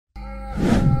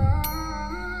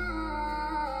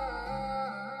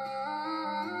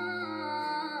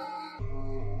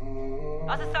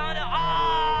That's the sound of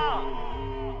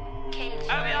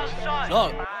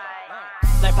Look.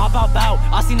 Like pop out bout,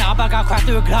 I seen the up, I got cracked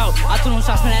through a clout. I threw them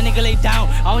shots, man, that nigga lay down.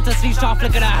 I went to sleep, start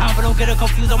flicking that hound, but don't get it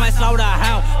confused, I might slaughter that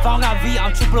hound. Found got V,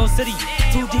 I'm triple city.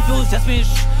 2 deep, it was just me and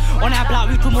on that block,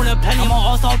 we crew more than plenty. I'm on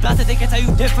all-star blasted, they can tell you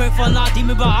different. For a lot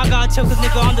demon, but I got chill, cause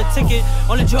nigga, I'm the ticket.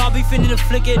 On the job, be finna to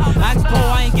flick it. Ask Bo,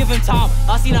 I ain't giving time.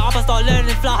 I seen the oppa start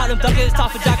letting it fly, how them duckets,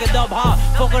 top for jacket up high.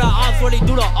 Fuck with the ops, what they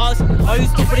do to us. Are you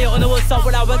stupid, they don't know what's up.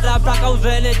 When I went to that block, I was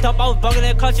letting it dump. I was bugging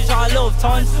that country, trying to little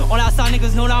tons. On that side,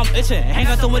 niggas know that I'm itching. Hang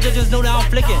out the window, just know that I'm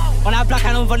flicking. On that block,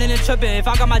 I don't running and tripping. If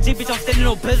I got my Jeep, bitch, I'm standing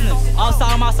no business.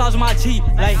 Outside of my size with my Jeep.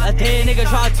 Like a dead nigga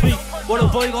try to tweak. What a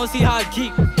boy, you gon' see how I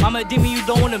keep. I'm a demon you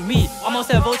don't wanna meet. I'm on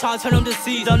set, trying to turn them to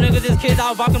seeds. Them niggas is kids,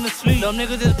 I rock them to sleep. Them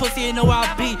niggas is pussy, ain't know where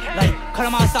I be. Like, cut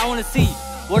them outside, wanna see.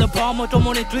 What a bomb, throw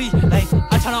more than 3. Like,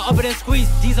 I tryna up it and squeeze.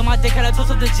 These are my dick, had I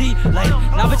toast up the G. Like,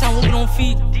 now bitch, I'm walking on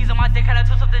feet. These are my dick, had I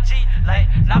toast up the G. Like,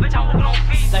 now bitch, I'm walking on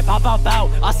feet. Like, pop out bout.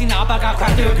 I seen the up, I got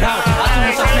cracked through a cloud. I threw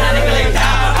them shots, man, that nigga lay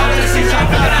down. I was just shit, trying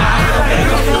to figure that out. Don't get it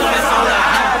confused, I saw that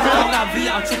hound. I got V,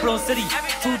 I'm triple city.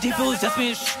 2 deep, it was just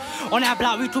me and on that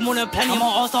block, we crew more than plenty. I'm on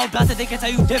all-star blasted, they can tell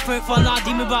you different. For a lot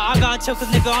demon, but I got chill, cause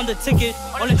nigga, I'm the ticket.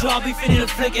 On the job, we finna to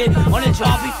flick it. On the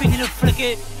job, we finna to flick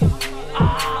it.